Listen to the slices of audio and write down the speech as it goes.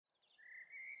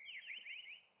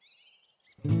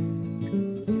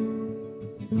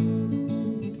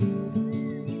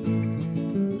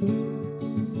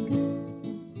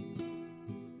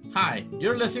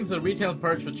You're listening to the Retail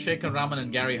Perch with Shekar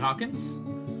and Gary Hawkins.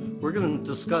 We're going to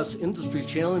discuss industry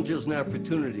challenges and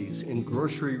opportunities in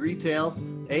grocery retail,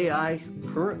 AI,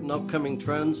 current and upcoming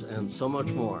trends, and so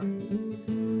much more.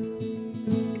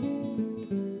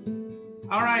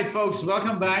 All right, folks,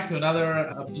 welcome back to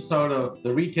another episode of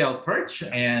the Retail Perch.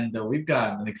 And we've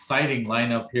got an exciting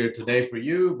lineup here today for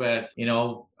you. But,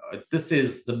 this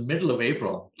is the middle of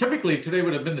April. Typically, today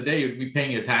would have been the day you'd be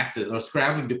paying your taxes or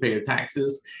scrambling to pay your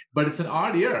taxes. But it's an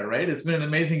odd year, right? It's been an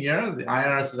amazing year. The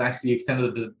IRS has actually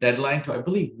extended the deadline to, I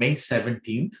believe, May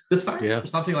 17th this time, or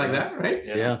something like that, right?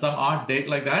 Yeah. Some odd date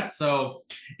like that. So,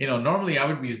 normally I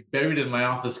would be buried in my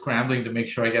office scrambling to make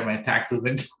sure I get my taxes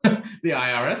into the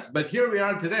IRS. But here we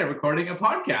are today recording a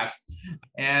podcast.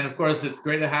 And of course, it's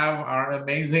great to have our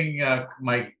amazing,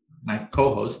 my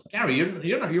co-host, Gary.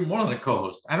 You're more than a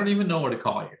co-host. I don't even know what to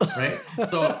call you, right?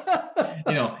 So,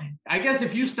 I guess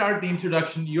if you start the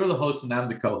introduction, you're the host and I'm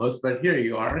the co-host. But here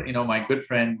you are, my good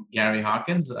friend Gary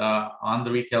Hawkins on the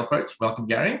Retail Perch. Welcome,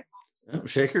 Gary.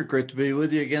 Shekar, great to be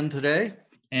with you again today.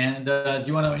 And do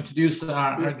you want to introduce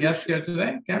our guests here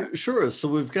today, Gary? Sure. So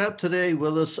we've got today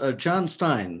with us Jon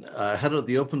Stine, head of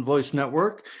the Open Voice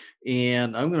Network.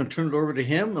 And I'm going to turn it over to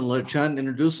him and let Jon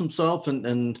introduce himself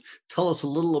and tell us a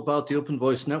little about the Open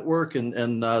Voice Network and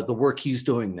the work he's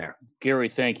doing there. Gary,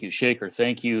 thank you. Shekar,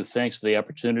 thank you. Thanks for the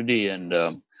opportunity,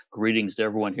 and greetings to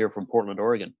everyone here from Portland,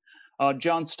 Oregon.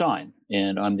 Jon Stine,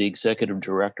 and I'm the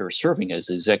serving as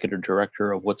the executive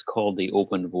director of what's called the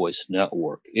Open Voice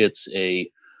Network. It's a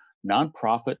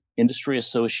nonprofit industry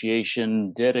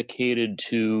association dedicated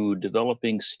to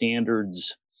developing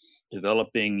standards,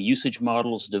 developing usage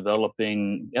models,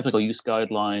 developing ethical use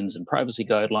guidelines and privacy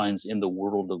guidelines in the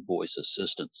world of voice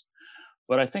assistants.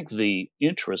 But I think the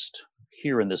interest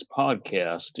here in this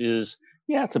podcast is,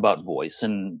 it's about voice.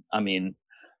 And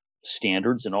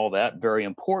standards and all that, very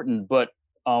important. But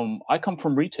I come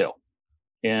from retail,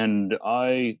 and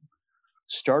I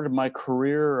started my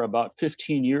career about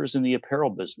 15 years in the apparel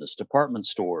business, department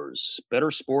stores, better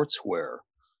sportswear,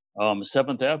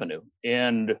 7th Avenue.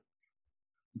 And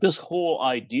this whole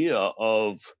idea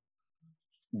of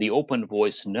the Open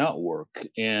Voice Network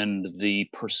and the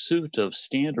pursuit of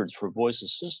standards for voice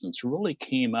assistants really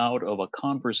came out of a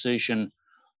conversation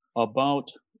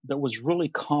that was really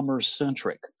commerce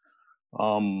centric.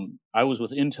 I was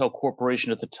with Intel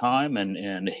Corporation at the time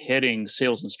and heading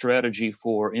sales and strategy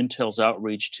for Intel's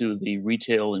outreach to the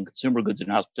retail and consumer goods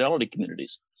and hospitality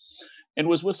communities, and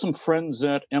was with some friends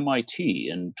at MIT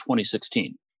in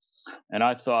 2016. And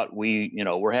I thought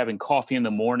we're having coffee in the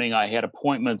morning. I had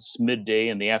appointments midday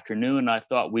in the afternoon. I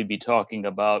thought we'd be talking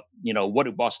about, what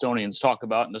do Bostonians talk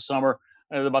about in the summer?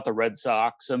 About the Red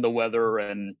Sox and the weather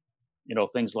and,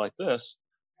 things like this.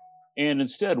 And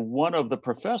instead, one of the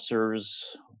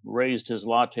professors raised his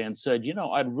latte and said,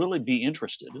 I'd really be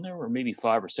interested. And there were maybe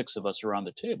 5 or 6 of us around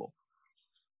the table.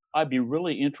 I'd be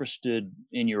really interested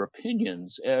in your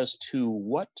opinions as to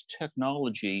what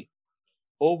technology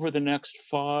over the next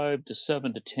 5 to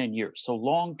 7 to 10 years, so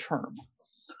long term,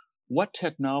 what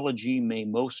technology may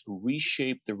most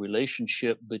reshape the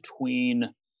relationship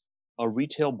between a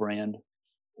retail brand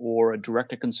or a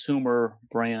direct-to-consumer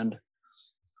brand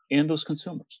and those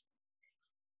consumers?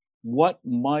 What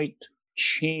might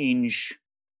change,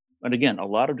 and again, a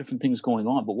lot of different things going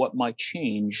on, but what might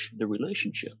change the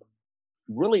relationship?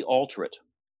 Really alter it.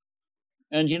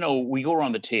 And, we go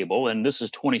around the table, and this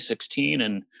is 2016,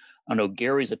 and I know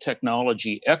Gary's a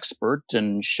technology expert,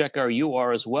 and Shekar, you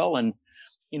are as well. And,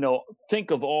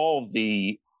 think of all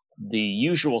the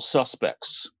usual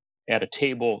suspects at a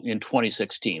table in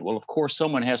 2016. Well, of course,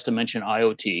 someone has to mention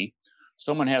IoT.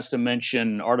 Someone has to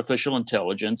mention artificial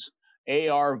intelligence,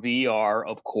 AR, VR,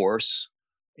 of course,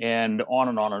 and on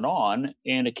and on and on.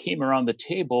 And it came around the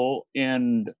table,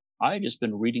 and I had just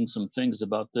been reading some things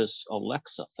about this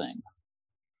Alexa thing.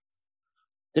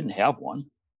 Didn't have one,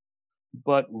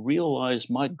 but realized,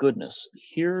 my goodness,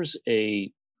 here's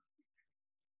a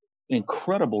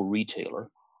incredible retailer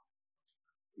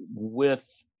with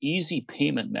easy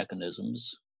payment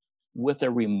mechanisms, with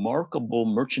a remarkable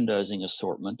merchandising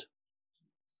assortment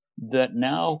that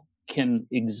now can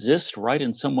exist right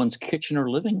in someone's kitchen or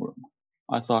living room.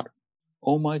 I thought,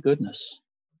 oh my goodness.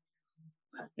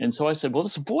 And so I said, well,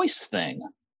 this voice thing,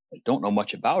 I don't know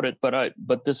much about it,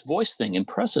 but this voice thing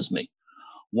impresses me.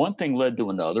 One thing led to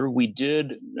another. We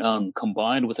did,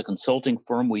 combined with a consulting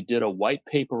firm, we did a white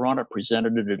paper on it,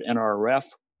 presented it at NRF.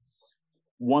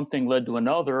 One thing led to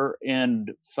another,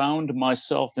 and found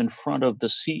myself in front of the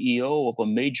CEO of a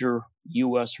major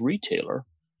U.S. retailer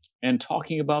and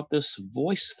talking about this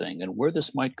voice thing and where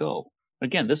this might go.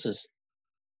 Again, this is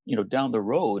down the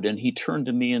road, and he turned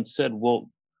to me and said, well,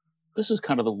 this is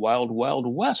kind of the wild, wild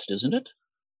west, isn't it?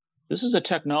 This is a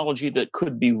technology that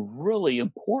could be really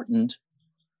important,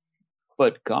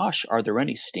 but gosh, are there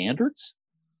any standards?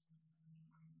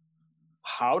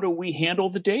 How do we handle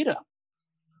the data?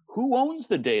 Who owns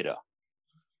the data?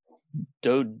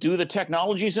 Do the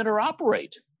technologies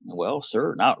interoperate? Well,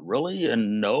 sir, not really,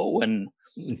 and no. And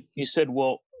he said,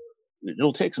 well,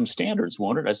 it'll take some standards,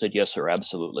 won't it? I said, yes, sir,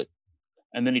 absolutely.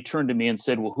 And then he turned to me and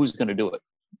said, well, who's going to do it?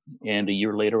 And a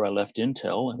year later, I left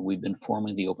Intel, and we've been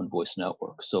forming the Open Voice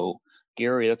Network. So,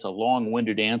 Gary, that's a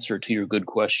long-winded answer to your good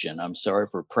question. I'm sorry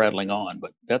for prattling on,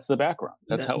 but that's the background.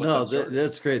 That's how it got started.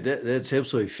 That's great. That's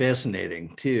absolutely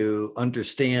fascinating to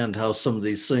understand how some of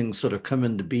these things sort of come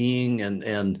into being,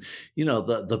 and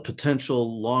the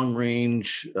potential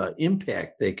long-range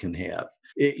impact they can have.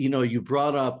 You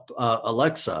brought up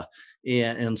Alexa,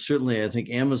 and certainly I think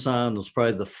Amazon was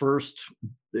probably the first,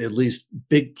 at least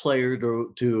big player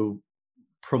to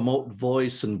promote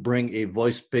voice and bring a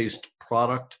voice-based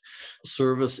product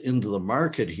service into the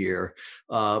market here.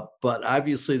 But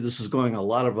obviously this is going a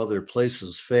lot of other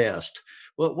places fast.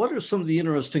 Well, what are some of the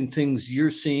interesting things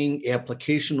you're seeing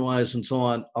application-wise and so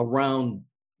on around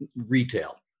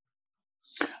retail?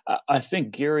 I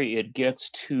think, Gary, it gets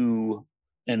to,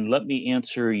 and let me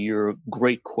answer your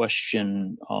great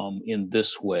question in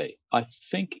this way. I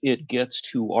think it gets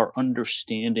to our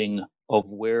understanding of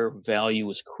where value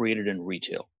is created in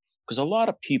retail. Because a lot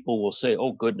of people will say,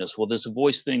 oh, goodness, well, this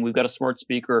voice thing, we've got a smart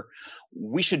speaker,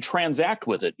 we should transact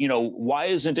with it. Why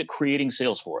isn't it creating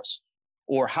sales for us?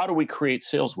 Or how do we create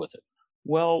sales with it?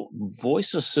 Well,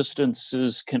 voice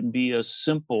assistances can be as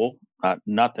simple,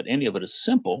 not that any of it is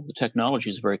simple, the technology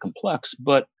is very complex,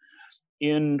 but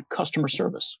in customer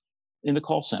service, in the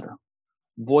call center,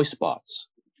 voice bots,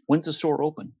 when's the store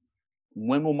open?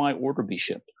 When will my order be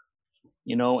shipped?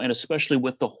 And especially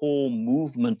with the whole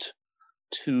movement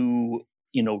to,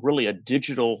 really a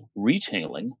digital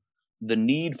retailing, the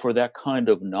need for that kind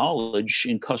of knowledge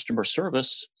in customer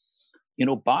service,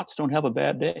 bots don't have a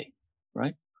bad day,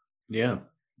 right? Yeah.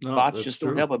 No, Bots just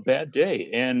don't have a bad day.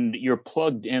 And you're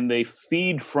plugged and they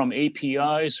feed from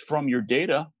APIs from your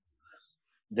data.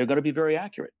 They're going to be very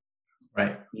accurate.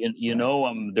 Right.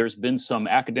 There's been some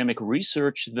academic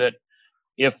research that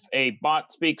if a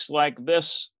bot speaks like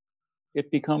this, it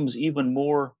becomes even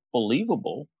more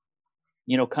believable,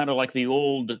 kind of like the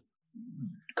old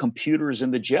computers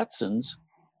in the Jetsons,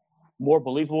 more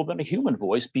believable than a human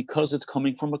voice because it's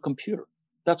coming from a computer.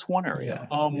 That's one area.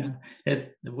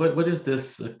 What is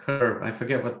this curve? I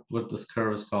forget what this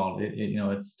curve is called.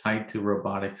 It's tied to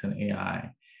robotics and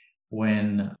AI.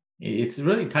 When it's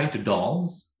really tied to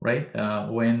dolls, right?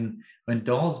 When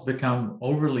dolls become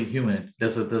overly human,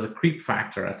 there's a creep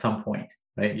factor at some point,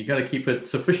 right? You got to keep it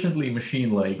sufficiently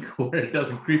machine-like where it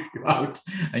doesn't creep you out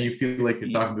and you feel like you're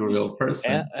talking to a real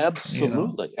person.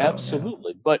 Absolutely.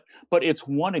 But it's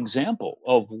one example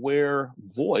of where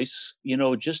voice,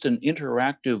 just an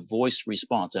interactive voice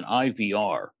response, an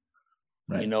IVR,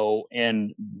 right.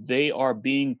 And they are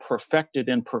being perfected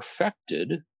and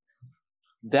perfected.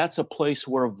 That's a place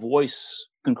where voice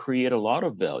can create a lot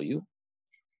of value,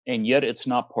 and yet it's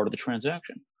not part of the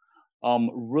transaction.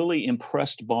 Really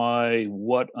impressed by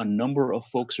what a number of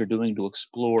folks are doing to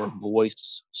explore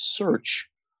voice search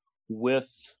with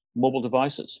mobile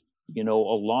devices. A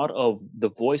lot of the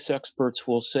voice experts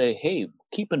will say, hey,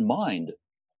 keep in mind,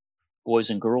 boys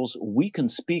and girls, we can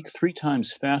speak 3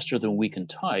 times faster than we can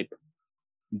type,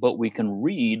 but we can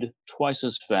read twice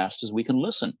as fast as we can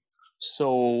listen.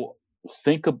 So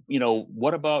think of,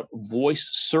 what about voice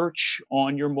search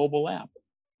on your mobile app?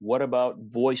 What about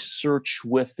voice search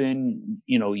within,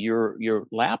 your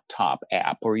laptop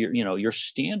app or your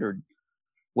standard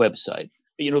website?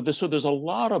 So there's a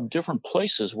lot of different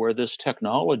places where this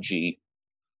technology,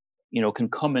 can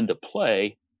come into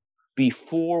play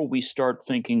before we start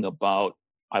thinking about,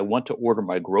 I want to order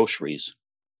my groceries.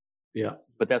 Yeah.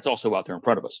 But that's also out there in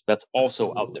front of us. That's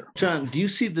also out there. Jon, do you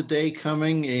see the day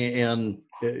coming? And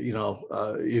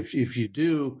if you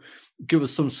do, give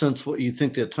us some sense what you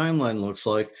think that timeline looks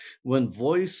like when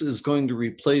voice is going to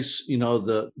replace,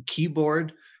 the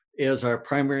keyboard as our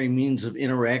primary means of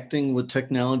interacting with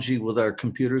technology, with our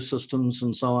computer systems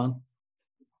and so on?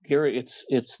 Gary,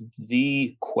 it's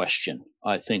the question,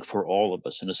 I think, for all of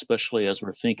us, and especially as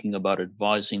we're thinking about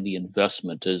advising the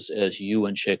investment as you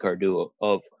and Shekar do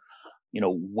of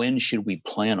when should we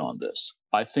plan on this?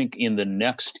 I think in the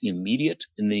immediate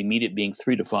being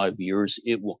 3 to 5 years,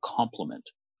 it will complement,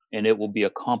 and it will be a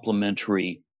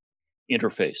complementary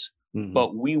interface. Mm-hmm.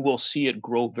 But we will see it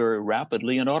grow very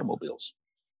rapidly in automobiles.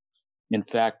 In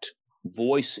fact,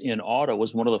 Voice in auto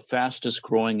was one of the fastest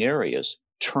growing areas.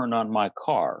 Turn on my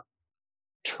car,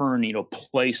 turn,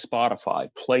 play Spotify,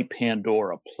 play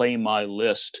Pandora, play my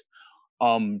list,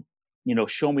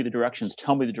 show me the directions,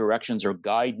 tell me the directions, or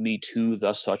guide me to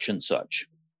the such and such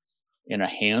in a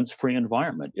hands-free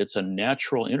environment. It's a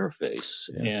natural interface.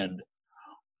 Yeah.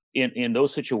 And in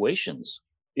those situations,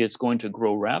 it's going to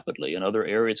grow rapidly. Another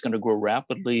area it's going to grow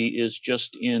rapidly is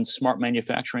just in smart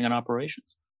manufacturing and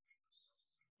operations.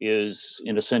 Is,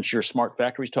 in a sense, your smart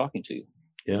factories talking to you.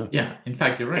 Yeah. Yeah. In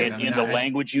fact, you're right. In the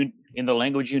language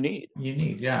you need. You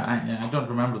need. Yeah. I don't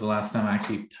remember the last time I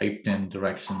actually typed in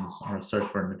directions or search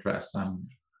for an address. I'm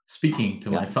speaking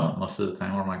to my phone most of the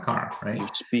time, or my car, right? You're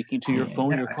speaking to your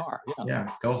phone, your car.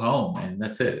 Yeah. Go home, and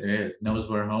that's it. It knows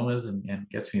where home is and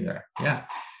gets me there. Yeah.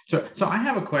 So I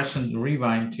have a question.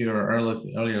 Rewind to your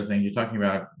earlier thing. You're talking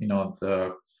about,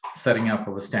 the setting up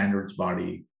of a standards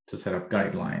body to set up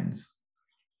guidelines.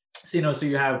 So, so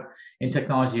you have, in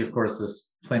technology, of course, there's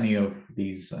plenty of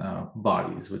these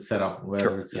bodies which set up,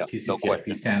 whether it's a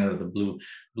TCP/IP standard or the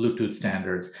Bluetooth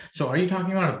standards. So are you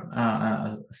talking about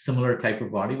a similar type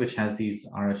of body which has these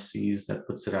RFCs that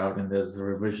puts it out, and there's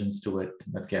revisions to it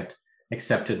that get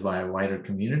accepted by a wider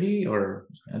community, or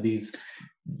are these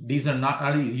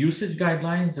are they usage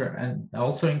guidelines, or and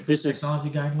also include technology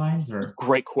guidelines? Or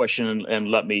great question, and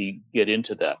let me get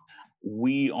into that.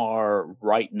 We are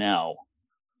right now.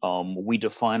 We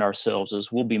define ourselves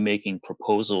as we'll be making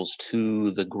proposals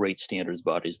to the great standards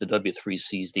bodies, the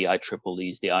W3Cs, the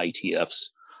IEEEs, the IETFs,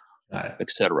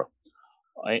 etc.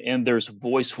 And there's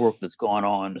voice work that's gone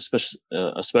on,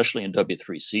 especially in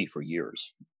W3C for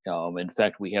years. In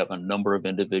fact, we have a number of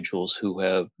individuals who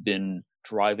have been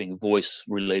driving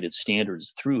voice-related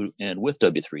standards through and with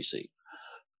W3C.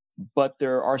 But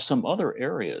there are some other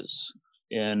areas,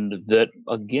 and that,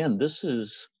 again, this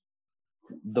is,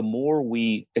 the more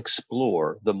we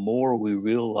explore, the more we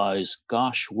realize,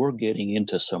 gosh, we're getting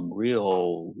into some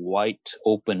real white,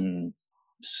 open,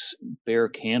 bare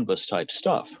canvas type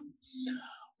stuff.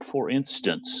 For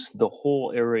instance, the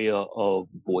whole area of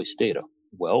voice data.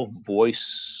 Well,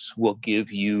 voice will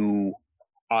give you,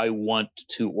 I want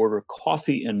to order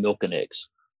coffee and milk and eggs.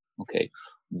 Okay,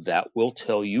 that will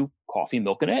tell you coffee,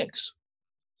 milk, and eggs.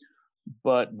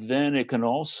 But then it can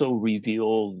also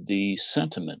reveal the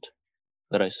sentiment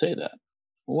that I say that.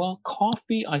 Well,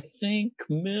 coffee, I think,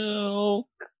 milk,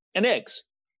 and eggs.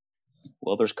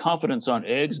 Well, there's confidence on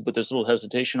eggs, but there's a little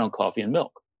hesitation on coffee and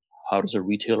milk. How does a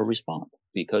retailer respond?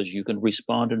 Because you can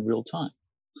respond in real time.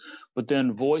 But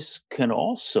then voice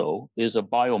is a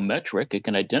biometric. It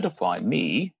can identify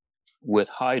me with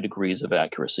high degrees of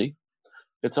accuracy.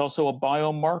 It's also a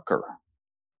biomarker.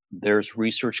 There's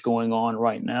research going on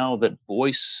right now that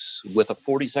voice, with a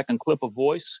 40-second clip of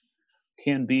voice,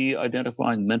 can be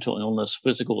identifying mental illness,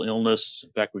 physical illness.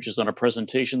 In fact, we're just on a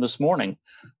presentation this morning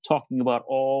talking about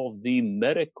all the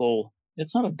medical,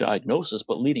 it's not a diagnosis,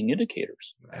 but leading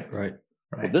indicators. Right.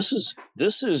 Well,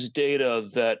 this is data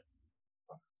that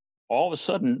all of a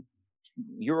sudden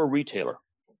you're a retailer.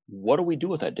 What do we do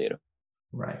with that data?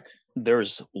 Right.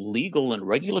 There's legal and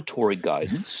regulatory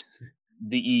guidance.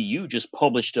 The EU just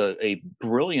published a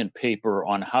brilliant paper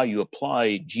on how you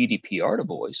apply GDPR to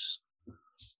voice.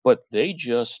 But they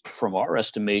just, from our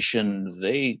estimation,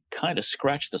 they kind of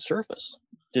scratched the surface.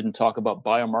 Didn't talk about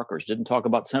biomarkers, didn't talk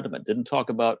about sentiment, didn't talk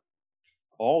about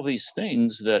all these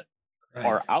things that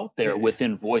are out there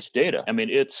within voice data. I mean,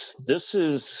 this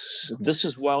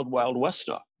is wild, wild west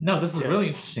stuff. No, this is really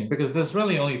interesting, because there's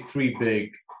really only three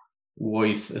big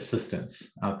voice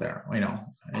assistants out there.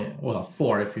 Well,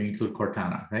 four if you include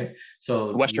Cortana, right?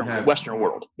 So Western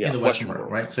world, in the Western world,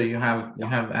 right? So you have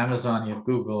Amazon, you have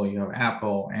Google, you have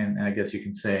Apple, and I guess you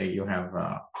can say you have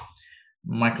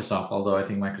Microsoft, although I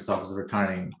think Microsoft is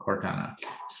retiring Cortana.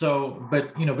 So,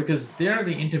 but because they're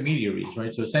the intermediaries,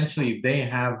 right? So essentially they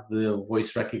have the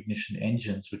voice recognition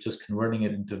engines, which is converting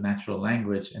it into natural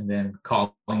language and then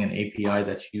calling an API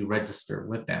that you register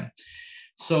with them.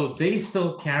 So they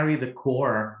still carry the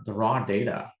raw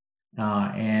data.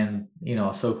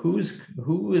 So who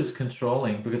is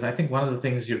controlling? Because I think one of the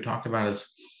things you talked about is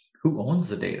who owns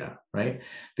the data, right?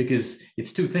 Because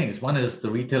it's two things. One is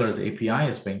the retailer's API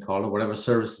is being called, or whatever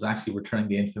service is actually returning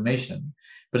the information,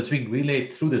 but it's being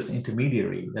relayed through this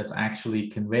intermediary that's actually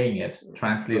conveying it,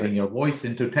 translating your voice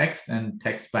into text and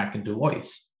text back into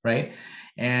voice, right?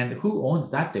 And who owns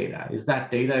that data? Is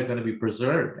that data going to be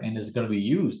preserved and is it going to be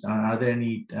used? Are there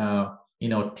any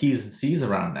T's and C's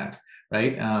around that?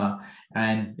 Right?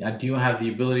 And do you have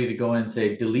the ability to go and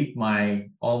say, delete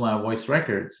all my voice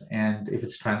records? And if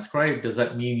it's transcribed, does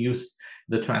that mean you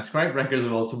the transcribed records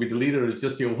will also be deleted, or it's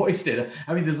just your voice data.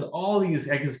 I mean, there's all these,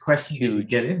 I guess, questions that you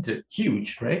get into.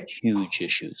 Huge, right? Huge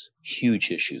issues.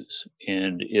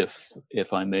 And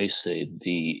if I may say,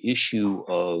 the issue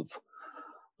of,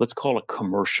 let's call it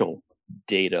commercial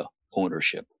data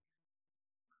ownership,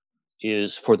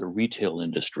 is for the retail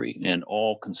industry and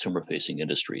all consumer facing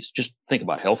industries. Just think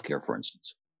about healthcare, for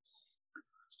instance.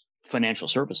 Financial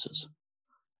services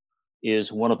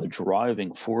is one of the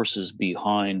driving forces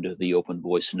behind the Open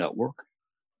Voice Network,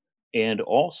 and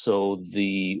also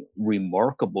the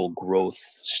remarkable growth,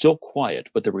 still quiet,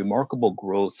 but the remarkable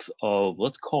growth of,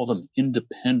 let's call them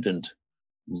independent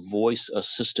voice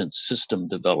assistant system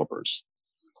developers,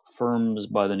 firms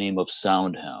by the name of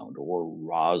SoundHound or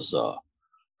Raza,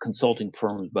 consulting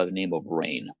firms by the name of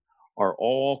Rain, are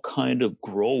all kind of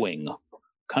growing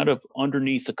kind of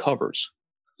underneath the covers.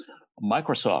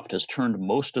 Microsoft has turned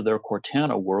most of their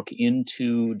Cortana work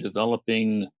into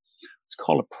developing, let's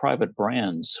call it private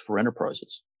brands for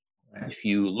enterprises. Right. If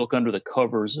you look under the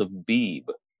covers of Beeb,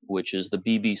 which is the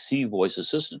BBC voice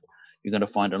assistant, you're going to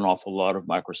find an awful lot of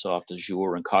Microsoft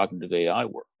Azure and cognitive AI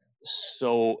work.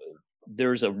 So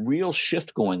there's a real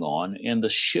shift going on, and the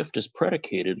shift is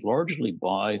predicated largely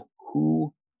by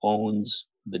who owns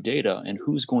the data and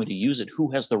who's going to use it,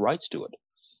 who has the rights to it.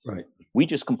 Right. We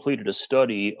just completed a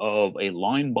study of a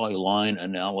line-by-line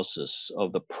analysis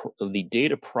of the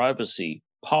data privacy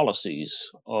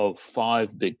policies of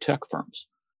 5 big tech firms.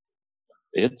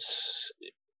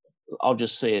 I'll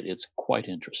just say it's quite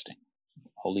interesting.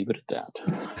 I'll leave it at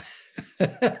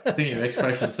that. I think your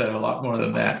expression said a lot more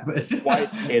than that. But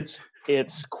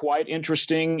it's quite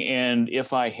interesting, and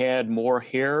if I had more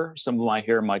hair, some of my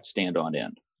hair might stand on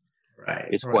end. Right.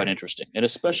 It's quite interesting. And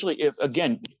especially if,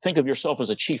 again, think of yourself as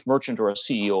a chief merchant or a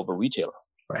CEO of a retailer.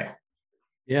 Right.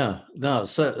 Yeah. No,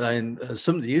 so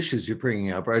some of the issues you're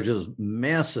bringing up are just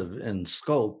massive in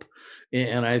scope.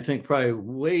 And I think probably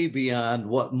way beyond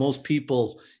what most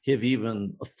people have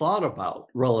even thought about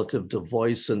relative to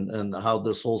voice and how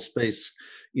this whole space,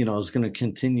 is going to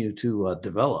continue to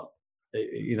develop.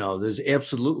 There's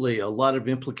absolutely a lot of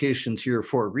implications here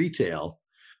for retail.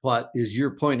 But as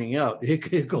you're pointing out,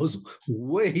 it goes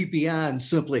way beyond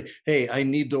simply, hey, I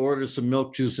need to order some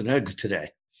milk, juice, and eggs today.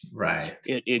 Right.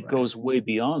 It goes way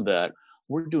beyond that.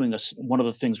 We're doing one of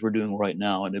the things we're doing right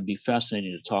now, and it'd be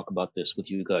fascinating to talk about this with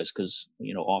you guys because,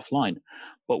 offline.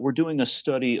 But we're doing a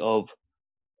study of,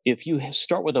 if you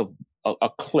start with a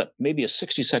clip, maybe a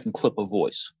 60-second clip of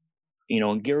voice,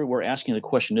 and Gary, we're asking the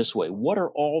question this way: what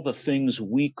are all the things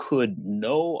we could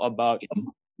know about him?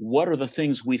 What are the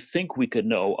things we think we could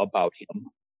know about him?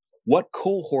 What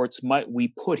cohorts might we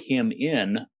put him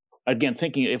in? Again,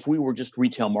 thinking if we were just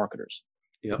retail marketers.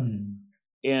 Yep.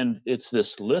 And it's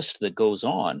this list that goes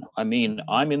on. I mean,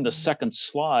 I'm in the second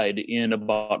slide in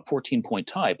about 14-point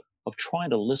type of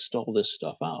trying to list all this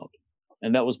stuff out.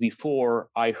 And that was before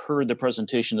I heard the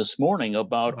presentation this morning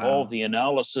about all the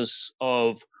analysis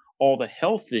of all the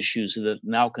health issues that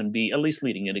now can be at least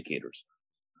leading indicators.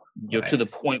 To the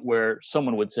point where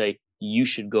someone would say, you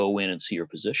should go in and see your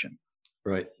physician.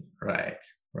 Right.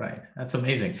 That's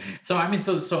amazing. So, I mean,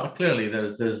 so clearly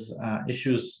there's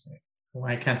issues. Well,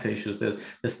 I can't say issues.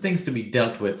 There's things to be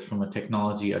dealt with from a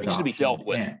technology adoption. Things to be dealt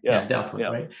with. Dealt with,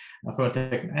 right?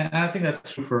 And I think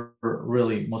that's true for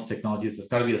really most technologies. There's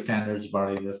got to be a standards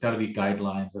body. There's got to be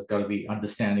guidelines. There's got to be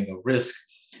understanding of risk,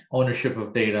 ownership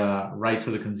of data, rights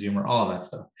of the consumer, all of that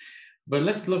stuff. But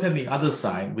let's look at the other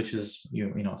side, which is,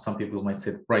 some people might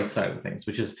say the bright side of things,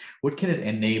 which is what can it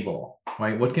enable,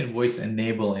 right? What can voice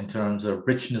enable in terms of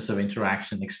richness of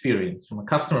interaction experience from a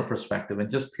customer perspective, and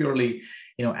just purely,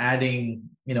 adding,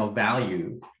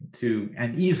 value to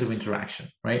and ease of interaction,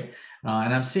 right?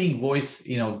 And I'm seeing voice,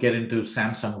 get into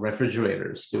Samsung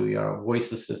refrigerators, to your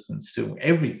voice assistants, to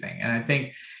everything. And I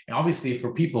think, obviously,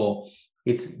 for people,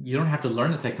 you don't have to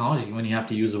learn the technology when you have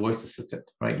to use a voice assistant,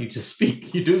 right? You just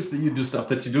speak, you do stuff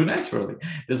that you do naturally.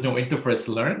 There's no interface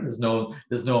to learn. There's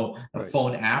no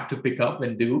phone app to pick up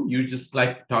and do. You just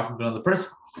like talking to another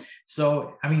person.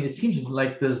 So, I mean, it seems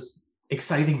like there's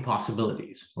exciting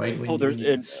possibilities, right? When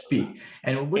you speak.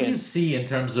 And what do you see in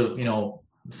terms of,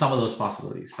 some of those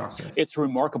possibilities? Talk to us. It's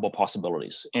remarkable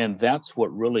possibilities. And that's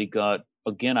what really got,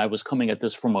 again, I was coming at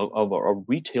this from a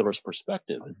retailer's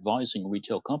perspective, advising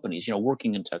retail companies,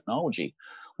 working in technology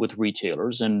with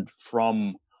retailers, and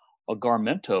from a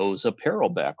Garmento's apparel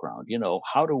background,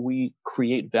 how do we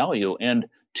create value? And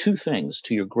two things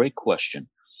to your great question.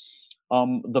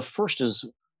 The first is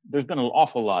there's been an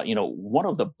awful lot, one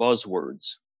of the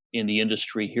buzzwords in the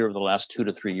industry here over the last 2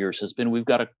 to 3 years has been, we've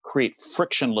got to create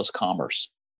frictionless commerce,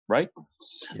 right?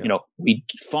 We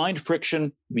find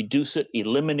friction, reduce it,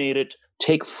 eliminate it,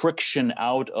 take friction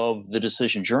out of the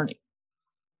decision journey.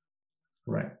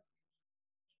 Right.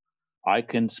 I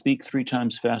can speak 3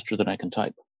 times faster than I can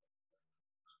type.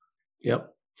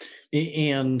 Yep.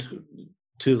 And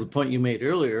to the point you made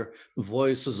earlier,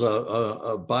 voice is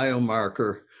a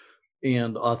biomarker,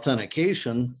 and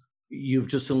authentication, you've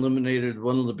just eliminated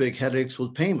one of the big headaches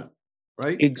with payment,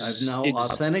 right? I've now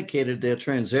authenticated that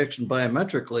transaction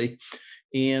biometrically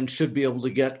and should be able to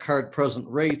get card present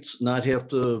rates, not have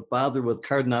to bother with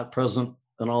card not present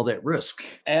and all that risk.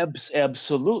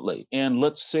 Absolutely. And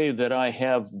let's say that I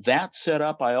have that set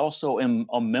up. I also am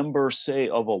a member, say,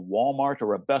 of a Walmart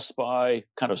or a Best Buy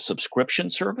kind of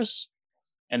subscription service,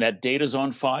 and that data's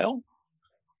on file.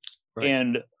 Right.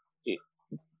 And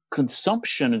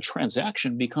consumption and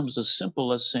transaction becomes as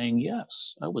simple as saying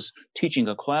yes. I was teaching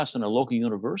a class in a local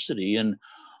university, and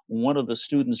one of the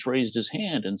students raised his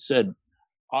hand and said,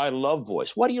 I love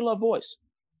voice. Why do you love voice?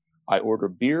 I order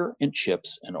beer and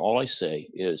chips, and all I say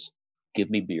is, give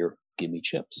me beer, give me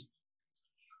chips.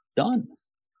 Done.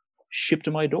 Shipped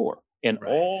to my door. And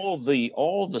right. all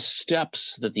the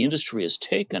steps that the industry has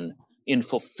taken in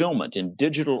fulfillment, in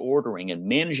digital ordering, and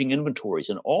managing inventories,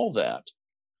 and all that,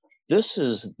 this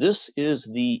is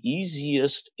the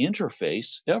easiest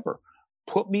interface ever.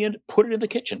 Put it in the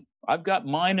kitchen. I've got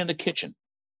mine in the kitchen.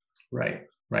 Right.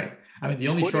 Right. I mean, the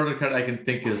only shortcut I can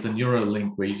think is the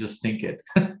Neuralink, where you just think it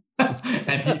and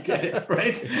you get it,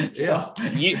 right? So,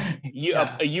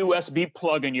 a USB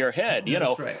plug in your head,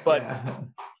 That's right.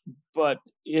 But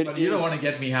you don't want to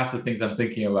get me half the things I'm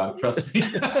thinking about. Trust me.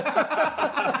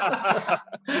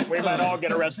 We might all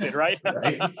get arrested, right?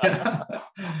 Right. Yeah.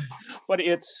 But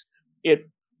it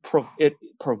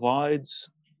provides.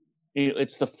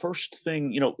 It's the first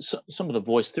thing. Some of the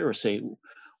voice theorists say,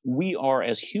 we are,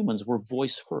 as humans, we're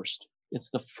voice first.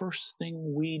 It's the first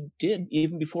thing we did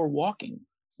even before walking.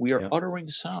 We are uttering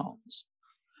sounds.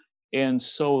 And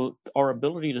so our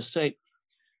ability to say,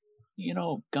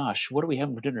 gosh, what are we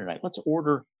having for dinner tonight? Let's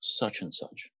order such and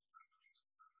such.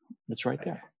 It's right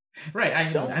there. Right.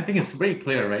 I think it's very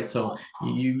clear, right? So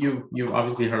you've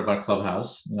obviously heard about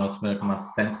Clubhouse. It's been a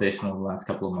sensation over the last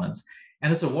couple of months.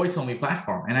 And it's a voice-only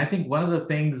platform. And I think one of the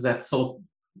things that's so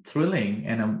thrilling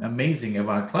and amazing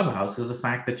about Clubhouse is the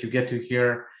fact that you get to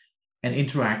hear and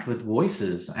interact with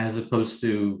voices, as opposed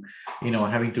to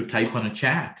having to type on a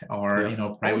chat or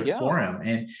private forum.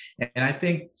 And I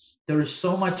think there is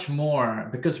so much more,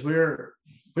 because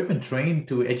we've been trained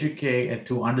to educate and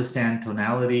to understand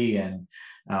tonality and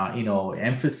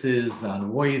emphasis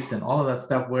on voice and all of that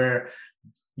stuff, where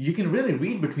you can really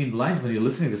read between the lines when you're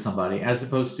listening to somebody, as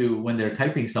opposed to when they're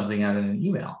typing something out in an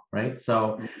email, right?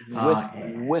 So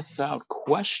without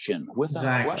question,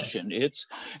 exactly.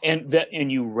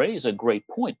 And you raise a great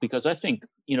point, because I think,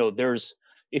 there's,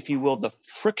 if you will, the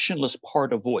frictionless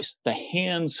part of voice, the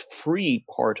hands-free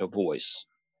part of voice.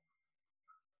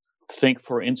 Think,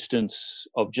 for instance,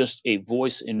 of just a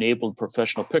voice-enabled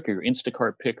professional picker, your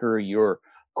Instacart picker, your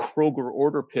Kroger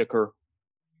order picker.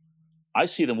 I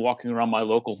see them walking around my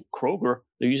local Kroger.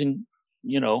 They're using,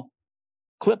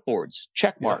 clipboards,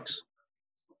 check marks.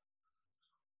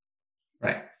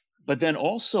 Right. But then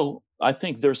also, I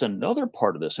think there's another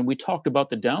part of this, and we talked about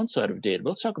the downside of data. But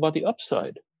let's talk about the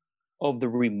upside of the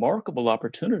remarkable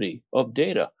opportunity of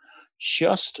data.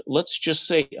 Let's just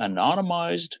say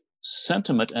anonymized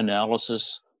sentiment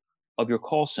analysis of your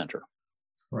call center.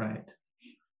 Right.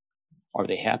 Are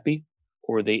they happy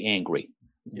or are they angry?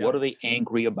 Yep. What are they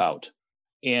angry about?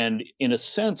 And in a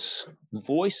sense,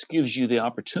 voice gives you the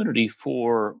opportunity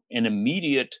for an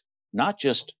immediate, not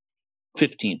just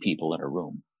 15 people in a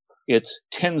room, it's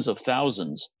tens of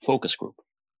thousands focus group.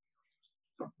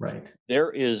 Right. There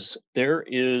is,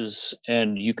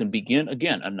 and you can begin,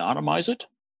 again, anonymize it,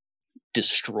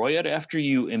 destroy it after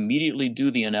you immediately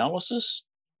do the analysis,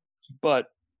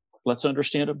 but let's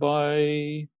understand it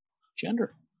by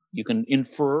gender. You can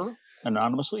infer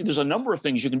anonymously. There's a number of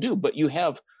things you can do, but you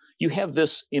have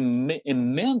this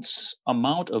immense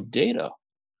amount of data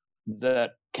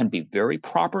that can be very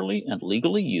properly and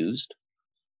legally used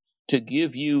to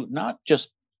give you not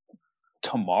just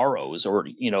tomorrow's or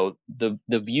the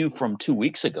view from 2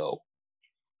 weeks ago,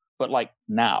 but like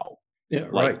now. Yeah,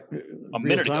 like right. A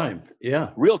minute time. ago.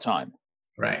 Yeah. Real time.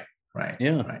 Right. Right.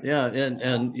 Yeah. Right. Yeah.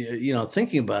 And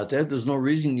thinking about that, there's no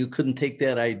reason you couldn't take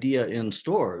that idea in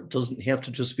store. It doesn't have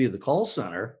to just be the call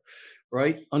center,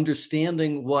 right?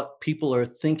 Understanding what people are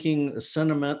thinking,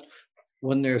 sentiment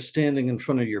when they're standing in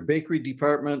front of your bakery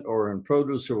department or in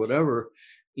produce or whatever.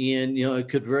 And, it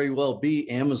could very well be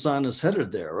Amazon is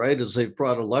headed there, right? As they've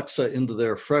brought Alexa into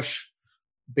their fresh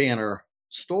banner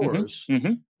stores, right?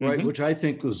 Mm-hmm. Which I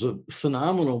think was a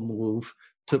phenomenal move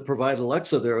to provide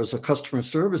Alexa there as a customer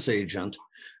service agent,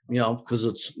 because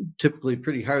it's typically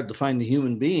pretty hard to find a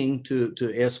human being to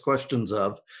ask questions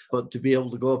of, but to be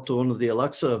able to go up to one of the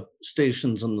Alexa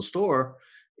stations in the store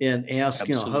and ask,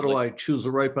 Absolutely. how do I choose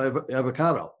the right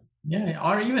avocado? Yeah,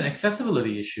 or even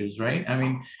accessibility issues, right? I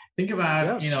mean, think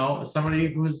about, Yes.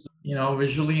 somebody who's,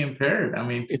 visually impaired. I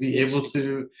mean, to be able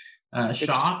to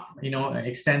shop,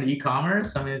 extend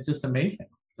e-commerce. I mean, it's just amazing.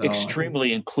 So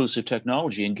extremely inclusive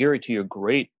technology. And Gary, to your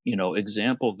great,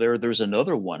 example there's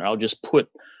another one I'll just put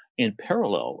in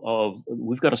parallel of,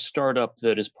 we've got a startup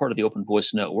that is part of the Open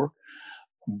Voice Network.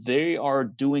 They are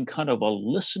doing kind of a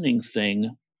listening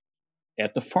thing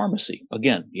at the pharmacy.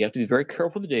 Again, you have to be very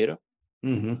careful with the data.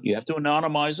 You have to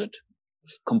anonymize it,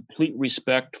 complete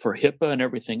respect for HIPAA and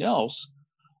everything else.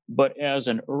 But as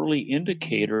an early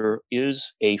indicator,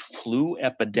 is a flu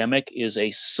epidemic, is a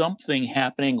something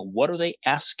happening? What are they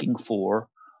asking for?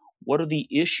 What are the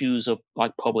issues of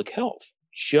like public health?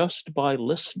 Just by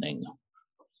listening.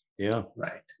 Yeah.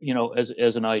 Right.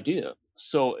 As an idea.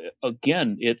 So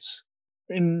again, it's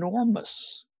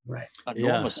enormous. Right.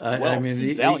 Enormous wealth and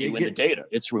value value in the data.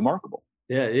 It's remarkable.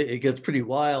 Yeah, it gets pretty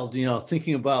wild,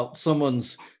 thinking about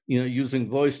someone's, using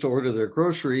voice to order their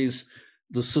groceries,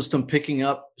 the system picking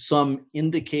up some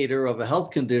indicator of a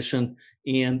health condition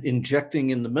and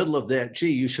injecting in the middle of that, gee,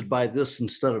 you should buy this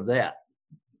instead of that.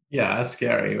 Yeah, that's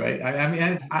scary, right?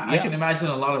 I can imagine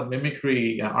a lot of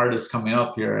mimicry artists coming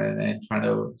up here and trying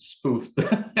to spoof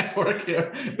the network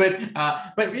here. But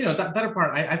that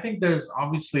apart, I think there's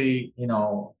obviously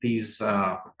these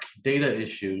data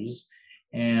issues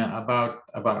and about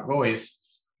voice,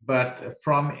 but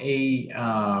from a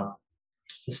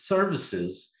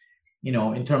services,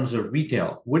 in terms of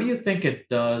retail, what do you think it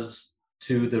does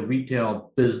to the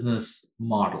retail business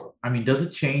model? I mean, does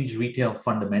it change retail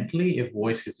fundamentally if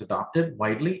voice gets adopted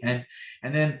widely? And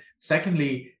then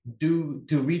secondly, do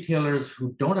retailers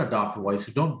who don't adopt voice,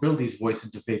 who don't build these voice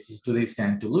interfaces, do they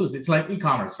stand to lose? It's like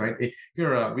e-commerce, right? If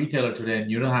you're a retailer today and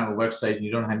you don't have a website and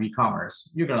you don't have e-commerce,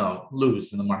 you're gonna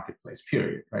lose in the marketplace,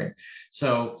 period, right?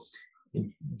 So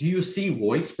do you see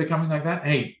voice becoming like that?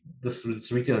 Hey,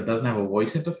 this retailer doesn't have a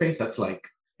voice interface. That's like,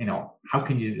 how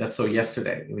can you, that's so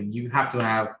yesterday. I mean, you have to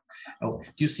have, do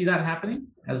you see that happening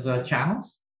as a channel?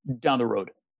 Down the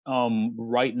road.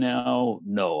 Right now,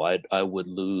 no, I would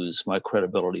lose my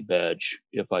credibility badge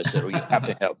if I said, oh, you have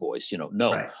to have voice,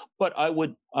 no. Right. But I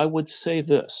would say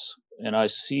this, and I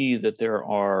see that there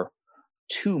are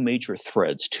two major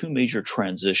threads, two major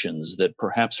transitions that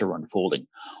perhaps are unfolding.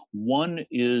 One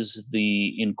is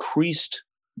the increased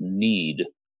need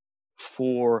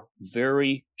for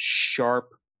very sharp,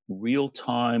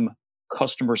 real-time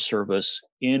customer service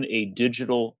in a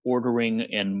digital ordering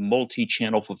and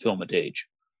multi-channel fulfillment age.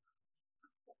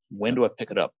 When do I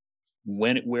pick it up?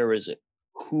 Where is it?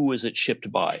 Who is it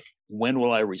shipped by? When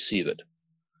will I receive it?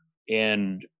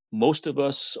 And most of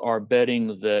us are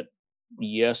betting that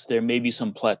yes, there may be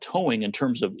some plateauing in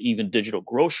terms of even digital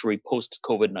grocery post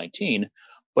COVID-19,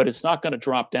 but it's not going to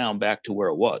drop down back to where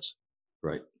it was.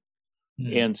 Right.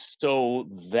 And so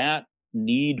that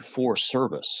need for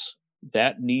service,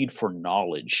 that need for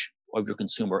knowledge of your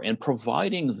consumer and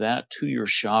providing that to your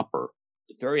shopper,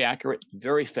 very accurate,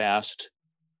 very fast,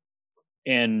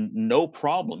 and no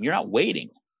problem. You're not waiting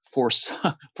for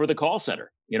the call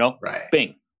center, Right.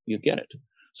 Bing, you get it.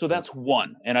 So that's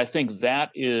one. And I think that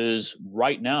is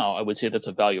right now, I would say that's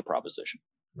a value proposition.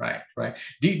 Right.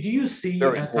 Do you see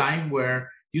Very a important. time where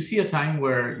you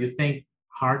think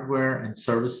hardware and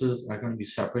services are going to be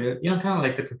separated? Kind of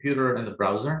like the computer and the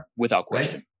browser. Without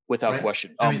question. Right? Without Right?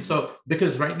 question. I mean, so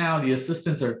because right now the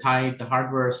assistants are tied, the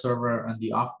hardware server and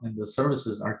the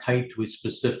services are tied to a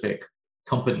specific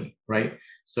company, right?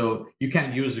 So you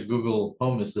can't use a Google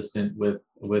Home Assistant with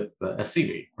a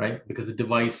Siri, right? Because the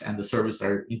device and the service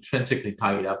are intrinsically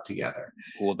tied up together.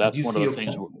 Well, that's one of the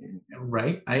things.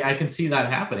 Right? I can see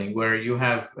that happening where you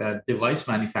have device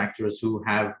manufacturers who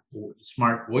have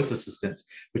smart voice assistants,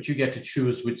 but you get to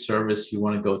choose which service you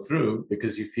want to go through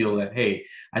because you feel that, hey,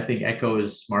 I think Echo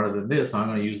is smarter than this, so I'm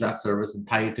going to use that service and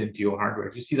tie it into your hardware.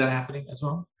 Do you see that happening as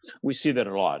well? We see that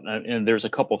a lot. And there's a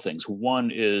couple of things.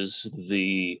 One is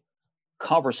the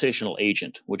conversational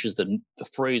agent, which is the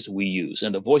phrase we use,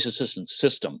 and the voice assistant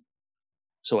system.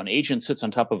 So an agent sits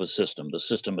on top of a system. The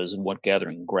system is what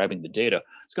gathering and grabbing the data.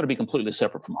 It's going to be completely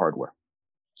separate from hardware.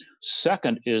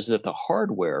 Second is that the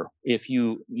hardware, if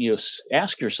you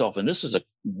ask yourself, and this is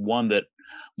one that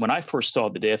when I first saw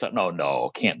the data, I thought, no,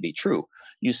 can't be true.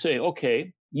 You say,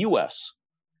 okay, US,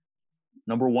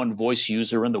 number one voice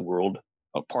user in the world,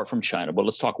 apart from China, but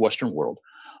let's talk Western world.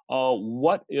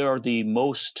 What are the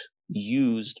most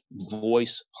used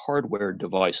voice hardware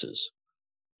devices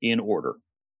in order?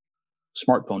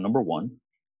 Smartphone number one,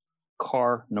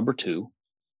 car number two,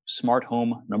 smart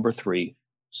home number three,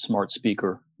 smart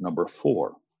speaker number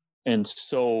four. And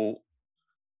so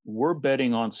we're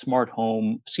betting on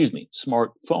smartphone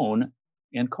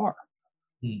and car.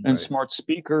 And Right. smart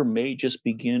speaker may just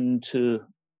begin to,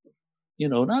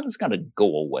 not it's going to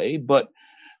go away, but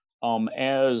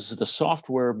as the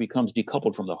software becomes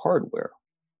decoupled from the hardware,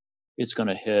 it's going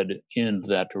to head in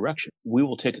that direction. We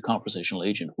will take a conversational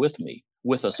agent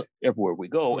with us everywhere we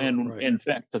go. And Right. in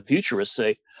fact, the futurists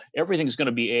say everything's going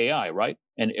to be AI, right?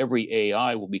 And every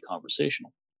AI will be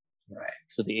conversational. Right.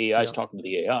 So the AI is Yep. talking to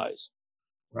the AIs.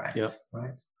 Right. Yep.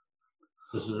 Right.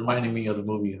 So this is reminding me of the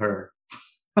movie Her.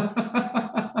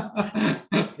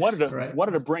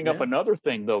 Wanted to bring up Yeah. another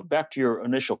thing though. Back to your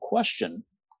initial question,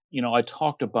 I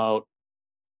talked about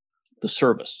the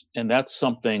service, and that's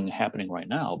something happening right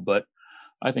now. But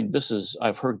I think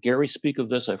I've heard Gary speak of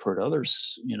this. I've heard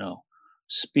others,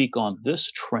 speak on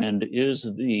this trend is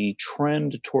the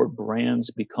trend toward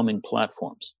brands becoming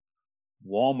platforms.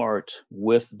 Walmart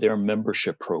with their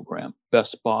membership program,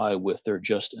 Best Buy with their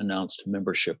just announced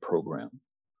membership program.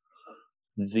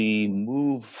 The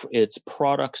move, it's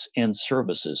products and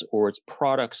services, or it's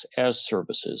products as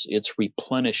services, it's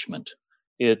replenishment,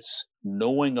 it's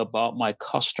knowing about my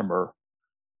customer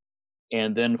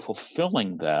and then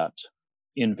fulfilling that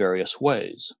in various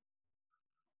ways.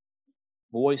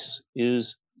 Voice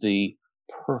is the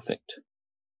perfect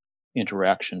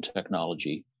interaction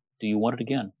technology. Do you want it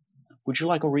again? Would you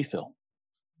like a refill?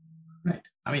 Right.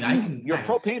 I mean, I can. Your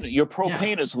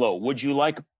propane is low. Would you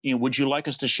like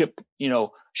us to ship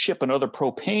another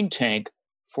propane tank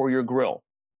for your grill?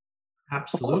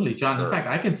 Absolutely, John. Sure. In fact,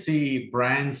 I can see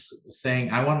brands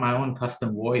saying, I want my own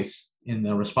custom voice in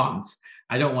the response.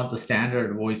 I don't want the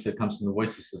standard voice that comes from the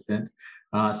voice assistant.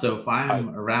 So if I'm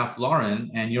Ralph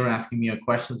Lauren and you're asking me a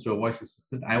question through a voice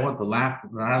assistant, I want the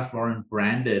Ralph Lauren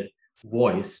branded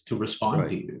voice to respond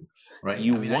to you. Right.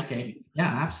 Yeah,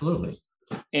 absolutely.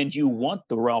 And you want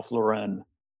the Ralph Lauren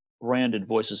branded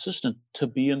voice assistant to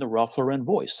be in the Ralph Lauren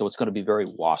voice. So it's going to be very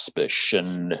waspish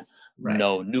and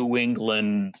New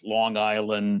England, Long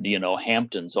Island,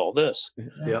 Hamptons, all this.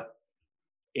 Yep.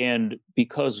 And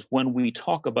because when we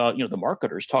talk about, the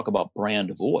marketers talk about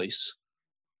brand voice,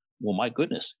 well, my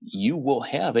goodness, you will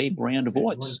have a brand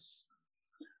voice.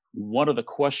 One of the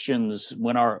questions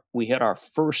when we had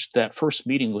that first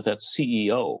meeting with that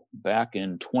CEO back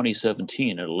in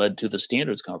 2017, and it led to the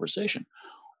standards conversation.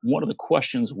 One of the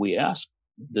questions we asked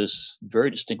this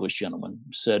very distinguished gentleman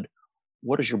said,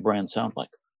 "What does your brand sound like?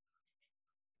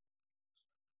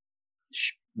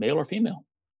 Male or female?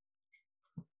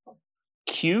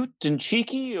 Cute and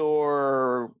cheeky,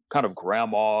 or kind of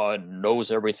grandma and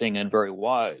knows everything and very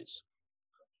wise?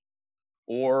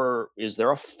 Or is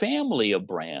there a family of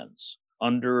brands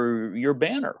under your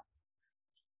banner?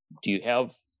 Do you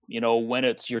have,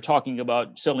 when you're talking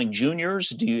about selling juniors,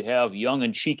 do you have young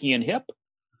and cheeky and hip?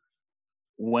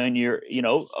 When you're,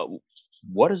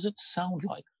 what does it sound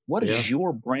like? What does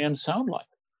your brand sound like?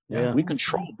 Yeah. We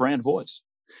control brand voice.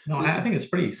 No, I think it's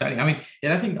pretty exciting. I mean,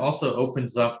 and I think also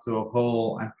opens up to a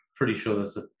whole, I'm pretty sure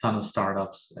there's a ton of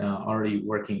startups already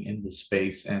working in this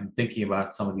space and thinking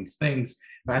about some of these things.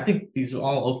 But I think these will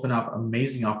all open up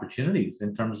amazing opportunities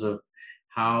in terms of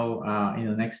how, in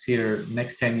the next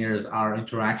 10 years, our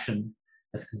interaction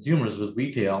as consumers with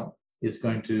retail is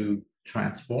going to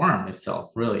transform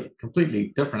itself really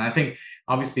completely different. I think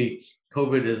obviously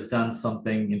COVID has done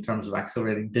something in terms of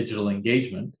accelerating digital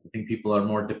engagement. I think people are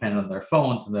more dependent on their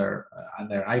phones and their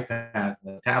iPads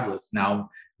and their tablets now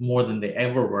more than they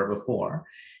ever were before.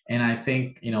 And I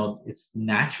think it's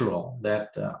natural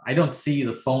that I don't see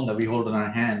the phone that we hold in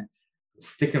our hand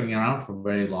sticking around for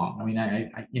very long. I mean,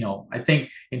 I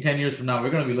think in 10 years from now, we're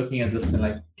going to be looking at this and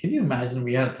like, can you imagine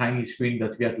we had a tiny screen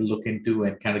that we had to look into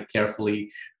and kind of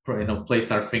carefully,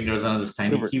 place our fingers on this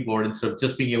tiny keyboard instead of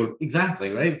just being able,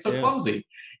 exactly, right? It's so clumsy.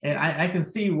 And I can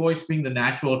see voice being the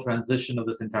natural transition of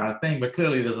this entire thing, but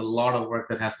clearly there's a lot of work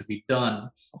that has to be done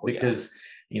because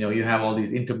you have all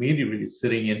these intermediaries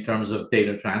sitting in terms of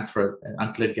data transfer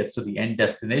until it gets to the end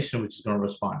destination, which is going to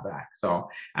respond back. So,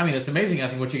 I mean, it's amazing. I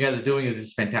think what you guys are doing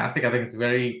is fantastic. I think it's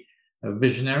very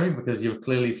visionary because you've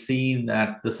clearly seen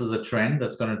that this is a trend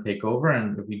that's going to take over.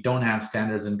 And if we don't have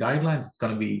standards and guidelines, it's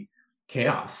going to be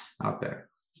chaos out there.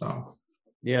 So.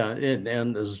 Yeah,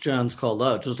 and as John's called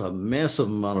out, just a massive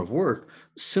amount of work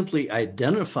simply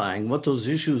identifying what those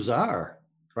issues are,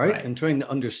 right? And trying to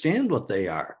understand what they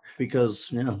are. Because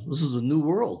this is a new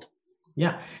world.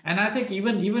 Yeah, and I think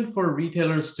even for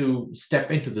retailers to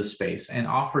step into this space and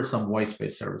offer some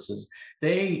voice-based services,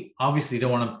 they obviously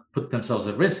don't want to put themselves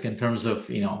at risk in terms of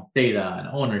data and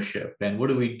ownership. And what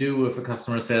do we do if a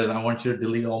customer says, "I want you to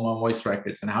delete all my voice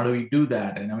records"? And how do we do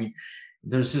that? And I mean,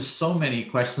 there's just so many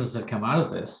questions that come out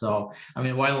of this. So I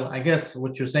mean, while I guess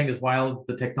what you're saying is while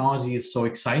the technology is so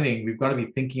exciting, we've got to be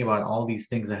thinking about all these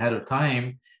things ahead of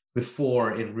time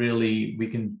before it really we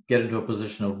can get into a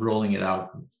position of rolling it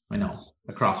out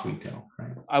across retail,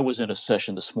 right? I was in a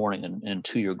session this morning, and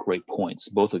to your great points,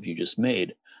 both of you just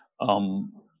made,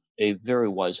 um, a very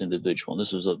wise individual, and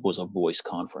this was a voice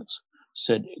conference,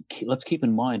 said, let's keep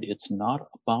in mind, it's not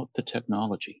about the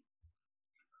technology.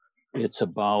 It's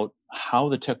about how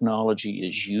the technology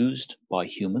is used by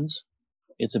humans.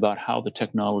 It's about how the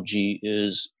technology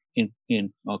is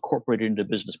incorporated into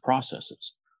business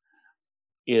processes.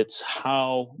 It's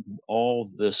how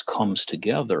all this comes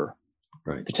together.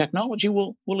 Right. The technology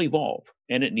will evolve,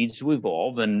 and it needs to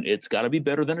evolve, and it's got to be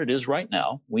better than it is right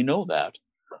now. We know that.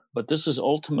 But this is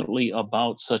ultimately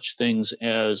about such things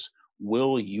as,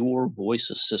 will your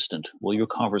voice assistant, will your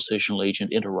conversational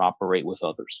agent interoperate with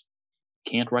others?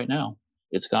 Can't right now.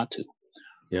 It's got to.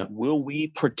 Yeah. Will we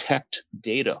protect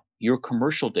data, your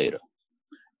commercial data?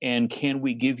 And can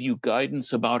we give you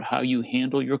guidance about how you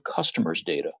handle your customers'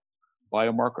 data?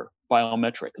 Biomarker,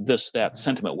 biometric, this, that,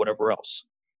 sentiment, whatever else.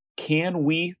 Can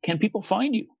people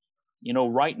find you?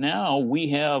 Right now we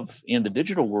have, in the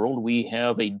digital world, we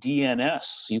have a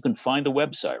DNS. You can find the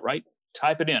website, right?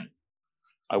 Type it in.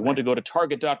 I want to go to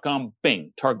target.com,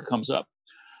 bing, Target comes up.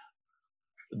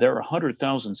 There are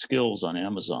 100,000 skills on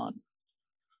Amazon.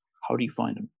 How do you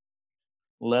find them?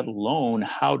 Let alone,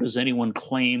 how does anyone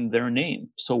claim their name?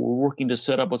 So we're working to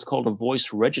set up what's called a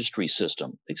voice registry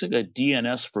system. It's like a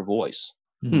DNS for voice.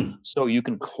 Mhm. So you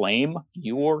can claim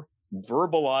your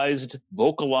vocalized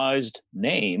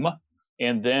name,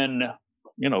 and then,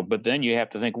 but then you have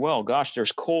to think, well, gosh,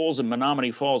 there's Kohl's in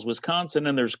Menominee Falls, Wisconsin,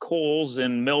 and there's Kohl's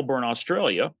in Melbourne,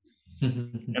 Australia.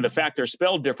 And the fact they're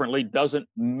spelled differently doesn't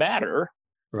matter.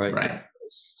 Right. Right.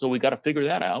 So we got to figure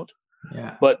that out.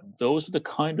 Yeah. But those are the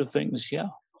kind of things,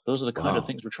 those are the kind of Wow.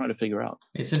 things we're trying to figure out.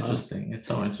 It's interesting. It's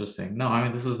so interesting. No, I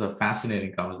mean, this is a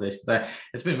fascinating conversation.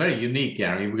 It's been very unique,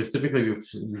 Gary, because typically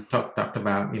we've talked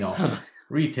about,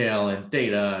 retail and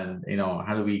data and,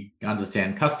 how do we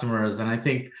understand customers? And I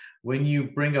think when you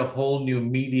bring a whole new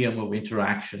medium of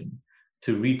interaction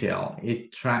to retail,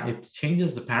 it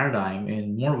changes the paradigm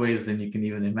in more ways than you can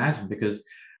even imagine, because,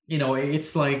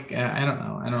 it's like, I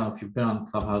don't know if you've been on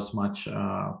Clubhouse much,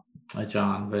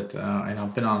 John, but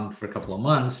I've been on for a couple of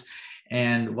months.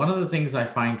 And one of the things I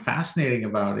find fascinating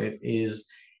about it is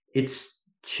it's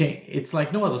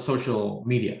like no other social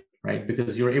media, right?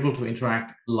 Because you're able to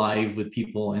interact live with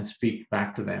people and speak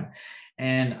back to them.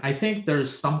 And I think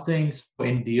there's something so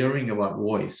endearing about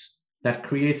voice that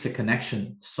creates a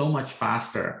connection so much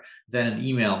faster than an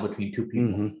email between two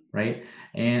people, Mhm. right?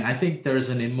 And I think there's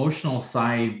an emotional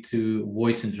side to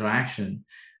voice interaction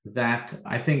that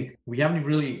I think we haven't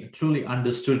really truly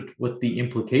understood what the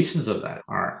implications of that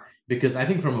are. Because I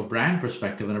think from a brand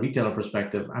perspective and a retailer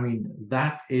perspective, I mean,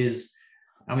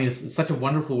 it's such a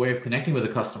wonderful way of connecting with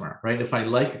a customer, right? If I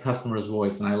like a customer's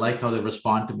voice and I like how they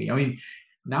respond to me, I mean,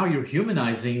 now you're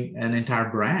humanizing an entire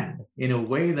brand in a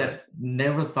way that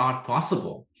never thought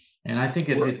possible. And I think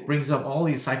it brings up all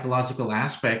these psychological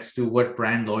aspects to what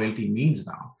brand loyalty means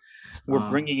now. We're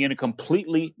bringing in a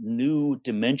completely new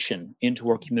dimension into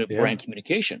our brand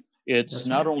communication. It's That's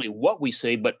not right. only what we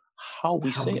say, but how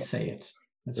we say it.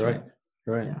 That's Right. right.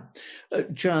 Right. Yeah.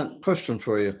 John, question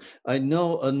for you. I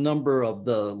know a number of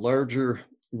the larger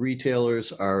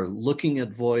retailers are looking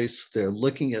at voice. They're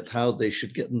looking at how they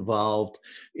should get involved,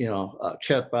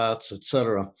 chatbots, et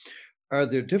cetera. Are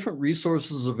there different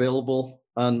resources available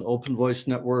on Open Voice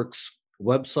Network's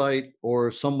website or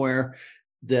somewhere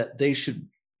that they should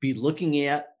be looking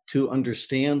at to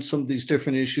understand some of these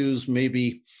different issues,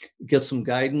 maybe get some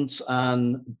guidance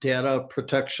on data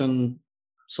protection,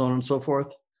 so on and so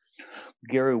forth?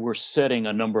 Gary, we're setting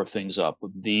a number of things up.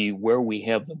 Where we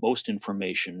have the most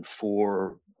information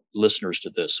for listeners to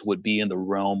this would be in the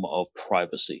realm of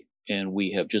privacy. And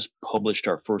we have just published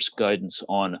our first guidance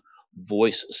on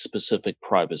voice specific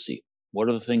privacy. What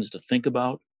are the things to think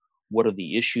about? What are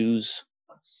the issues?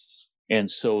 And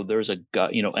so there's an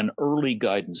early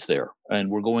guidance there.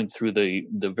 And we're going through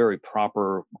the very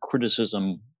proper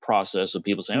criticism process of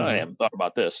people saying, oh, I haven't thought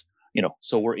about this.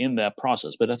 So we're in that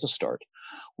process, but that's a start.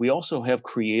 We also have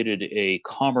created a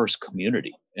commerce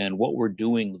community. And what we're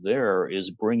doing there is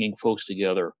bringing folks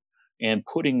together and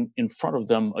putting in front of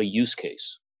them a use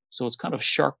case. So it's kind of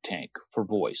Shark Tank for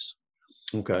voice.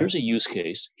 Okay. Here's a use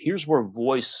case. Here's where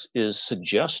voice is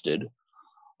suggested.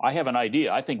 I have an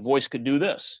idea. I think voice could do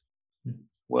this.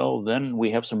 Well, then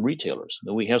we have some retailers,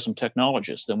 then we have some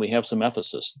technologists, then we have some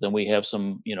ethicists, then we have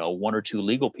some, one or two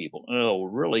legal people. Oh,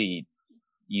 really?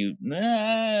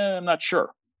 I'm not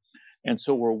sure. And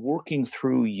so we're working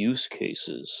through use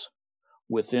cases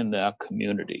within that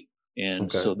community. And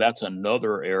so that's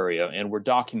another area, and we're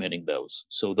documenting those.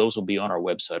 So those will be on our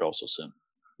website also soon.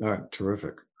 All right.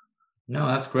 Terrific. No,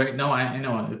 that's great. No, I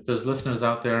know if there's listeners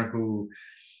out there who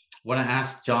want to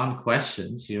ask Jon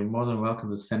questions, you're more than welcome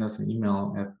to send us an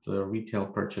email at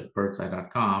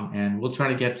retailperch@birdseye.com, and we'll try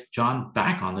to get Jon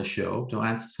back on the show to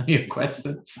answer some of your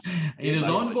questions in his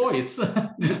own voice.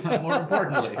 More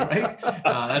importantly, right?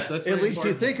 That's at least important.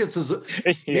 You think it's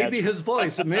his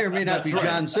voice. It may or may not be right.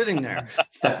 Jon sitting there.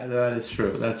 That is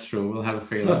true. That's true. We'll have to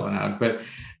figure that one out. But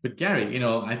Gary,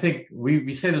 I think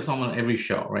we say this on every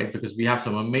show, right? Because we have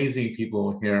some amazing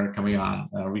people here coming on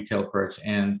Retail Perch,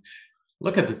 and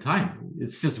look at the time.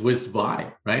 It's just whizzed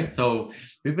by, right? So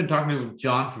we've been talking to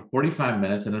Jon for 45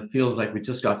 minutes, and it feels like we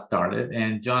just got started.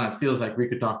 And Jon, it feels like we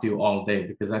could talk to you all day,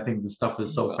 because I think this stuff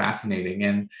is so fascinating.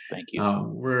 And thank you.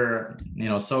 We're,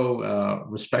 so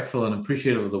respectful and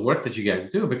appreciative of the work that you guys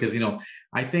do, because,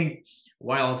 I think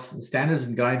while standards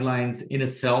and guidelines in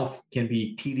itself can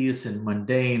be tedious and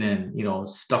mundane and,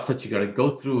 stuff that you got to go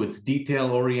through, it's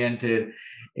detail oriented.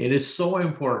 It is so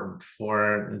important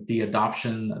for the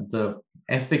adoption, the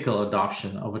ethical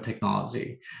adoption of a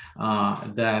technology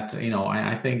that,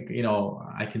 I think,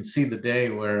 I can see the day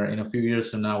where in a few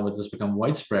years from now, will this become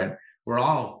widespread,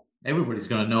 everybody's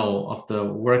going to know of the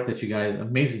work that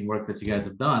amazing work that you guys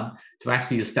have done to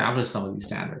actually establish some of these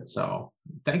standards. So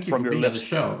thank you for being on the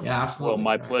show. Yeah, absolutely. Well,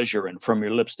 my pleasure. And from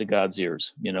your lips to God's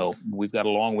ears, we've got a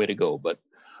long way to go, but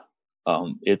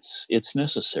it's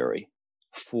necessary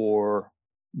for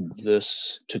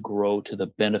this to grow to the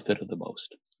benefit of the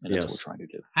most. And that's what we're trying to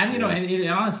do. And, and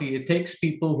honestly, it takes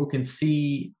people who can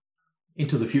see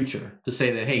into the future to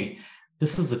say that, hey,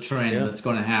 this is a trend that's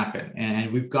going to happen.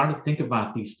 And we've got to think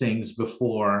about these things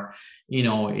before,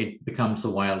 it becomes the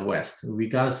Wild West. We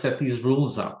got to set these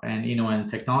rules up. And, and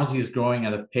technology is growing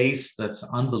at a pace that's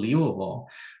unbelievable.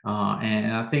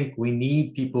 And I think we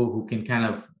need people who can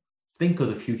kind of think of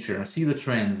the future, see the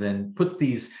trends, and put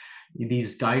these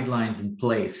guidelines in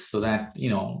place so that,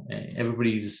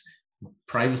 everybody's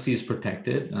privacy is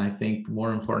protected. And I think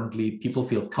more importantly, people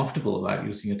feel comfortable about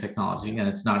using a technology, and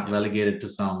it's not relegated to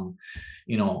some,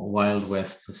 Wild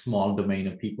West, a small domain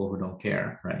of people who don't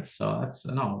care. Right. So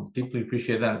deeply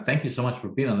appreciate that. Thank you so much for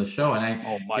being on the show. And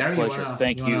my Gary, pleasure.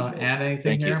 Thank you. Add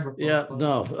anything here?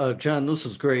 Jon, this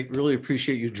is great. Really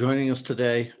appreciate you joining us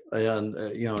today. And,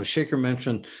 Shekar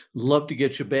mentioned, love to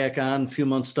get you back on a few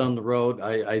months down the road.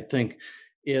 I think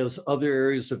as other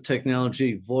areas of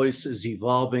technology, voice is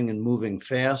evolving and moving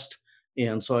fast.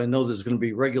 And so I know there's going to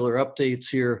be regular updates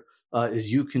here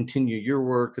as you continue your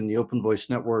work and the Open Voice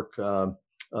Network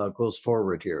goes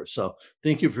forward here. So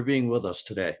thank you for being with us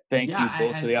today. Thank you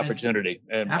both for the opportunity.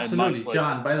 Absolutely.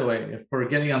 Jon, by the way, for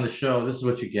getting on the show, this is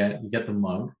what you get. You get the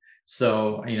mug.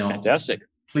 So, fantastic.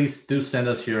 Please do send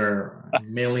us your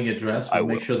mailing address. We'll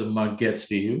make sure the mug gets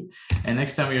to you. And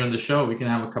next time you're on the show, we can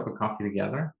have a cup of coffee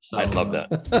together. So I'd love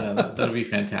that. That'll be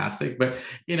fantastic. But,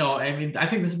 I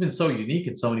think this has been so unique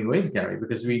in so many ways, Gary,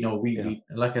 because we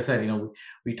like I said,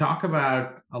 we talk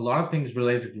about a lot of things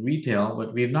related to retail,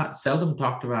 but we have not seldom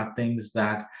talked about things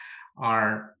that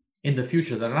are in the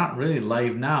future that are not really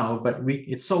live now, but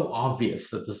it's so obvious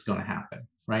that this is going to happen,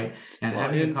 right? And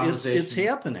having a conversation. It's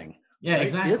happening. Yeah,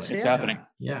 exactly. It's happening.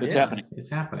 Yeah, it's happening. It's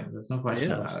happening. There's no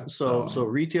question about it. So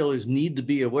retailers need to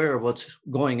be aware of what's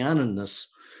going on in this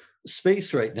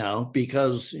space right now,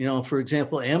 because, for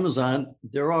example, Amazon,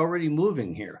 they're already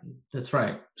moving here. That's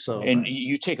right. So, and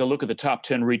you take a look at the top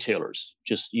 10 retailers,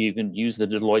 you can use the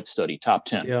Deloitte study, top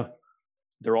 10. Yeah.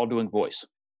 They're all doing voice.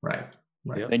 Right.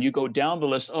 Right. Then you go down the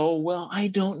list. Oh, well, I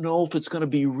don't know if it's going to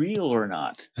be real or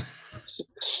not.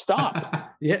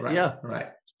 Stop. Right.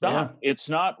 Stop. It's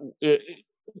not.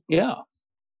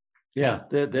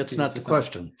 That's not the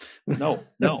question. No.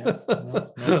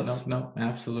 No,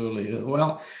 absolutely.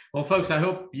 Well, folks, I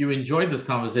hope you enjoyed this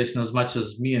conversation as much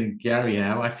as me and Gary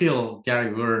have. I feel,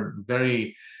 Gary, we're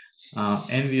very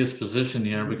envious position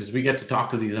here, because we get to talk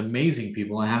to these amazing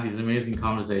people and have these amazing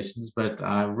conversations. But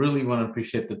I really want to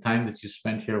appreciate the time that you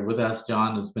spent here with us,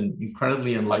 Jon. It's been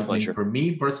incredibly enlightening for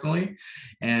me personally.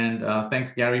 And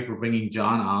thanks, Gary, for bringing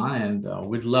Jon on. And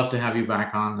we'd love to have you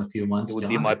back on in a few months. It would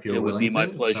be my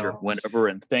pleasure whenever.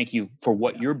 And thank you for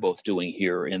what you're both doing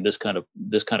here in this kind of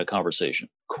conversation.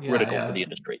 critical for the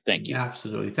industry. Thank you.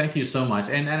 Absolutely. Thank you so much.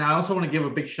 And I also want to give a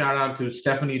big shout out to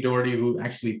Stephanie Doherty, who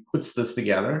actually puts this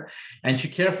together. And she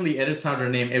carefully edits out her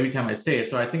name every time I say it.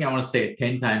 So I think I want to say it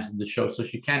 10 times in the show so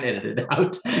she can't edit it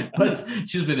out. But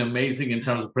she's been amazing in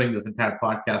terms of putting this entire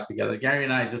podcast together. Gary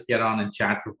and I just get on and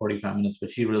chat for 45 minutes,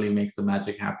 but she really makes the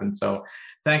magic happen. So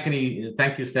thank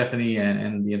you, Stephanie,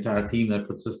 and the entire team that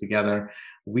puts this together.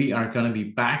 We are going to be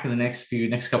back in the next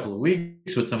couple of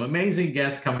weeks with some amazing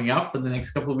guests coming up in the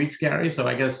next couple of weeks, Gary. So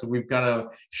I guess we've got to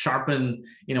sharpen,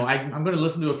 I'm going to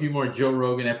listen to a few more Joe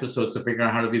Rogan episodes to figure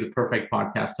out how to be the perfect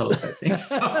podcast host, I think.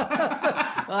 So.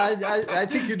 I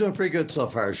think you're doing pretty good so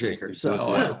far, Shekar.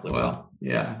 So. Well,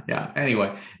 yeah.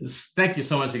 Anyway, thank you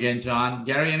so much again, John.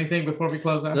 Gary, anything before we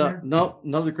close out? No,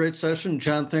 another great session.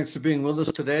 John, thanks for being with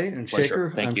us today. And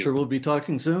Shekar, I'm sure we'll be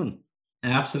talking soon.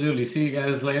 Absolutely. See you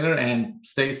guys later, and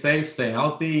stay safe, stay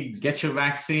healthy, get your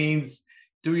vaccines,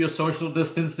 do your social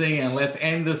distancing, and let's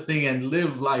end this thing and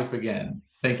live life again.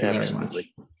 Thank you very much.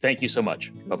 Thank you so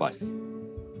much. Bye-bye.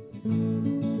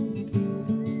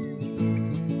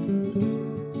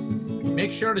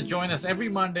 Make sure to join us every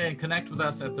Monday and connect with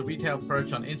us at The Retail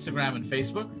Perch on Instagram and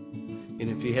Facebook. And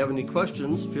if you have any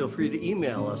questions, feel free to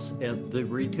email us at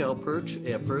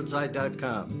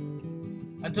theretailperch@birdseye.com.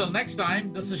 Until next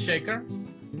time, this is Shekar.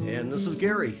 And this is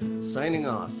Gary, signing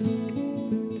off.